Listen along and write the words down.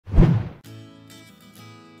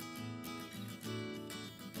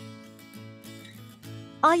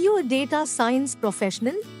Are you a data science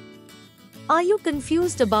professional? Are you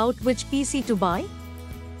confused about which PC to buy?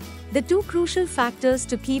 The two crucial factors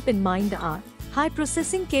to keep in mind are high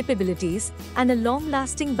processing capabilities and a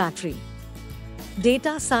long-lasting battery.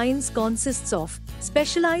 Data science consists of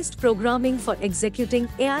specialized programming for executing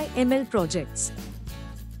AI/ML projects.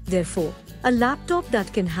 Therefore, a laptop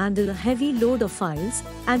that can handle a heavy load of files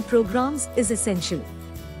and programs is essential.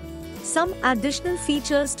 Some additional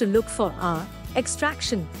features to look for are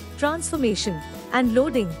extraction, transformation, and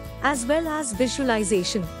loading, as well as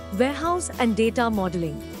visualization, warehouse and data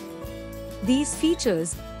modeling. These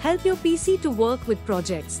features help your PC to work with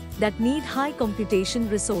projects that need high computation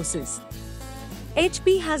resources.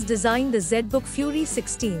 HP has designed the ZBook Fury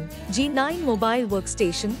 16 G9 Mobile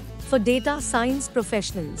Workstation for data science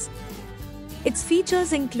professionals. Its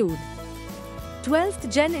features include 12th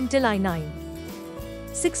Gen Intel i9,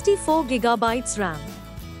 64GB RAM,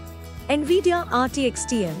 NVIDIA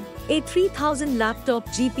RTXTM A3000 laptop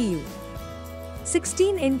GPU,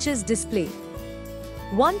 16 inches display,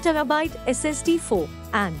 1TB SSD4,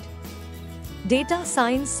 and data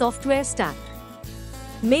science software stack,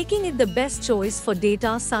 making it the best choice for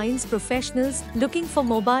data science professionals looking for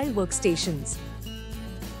mobile workstations.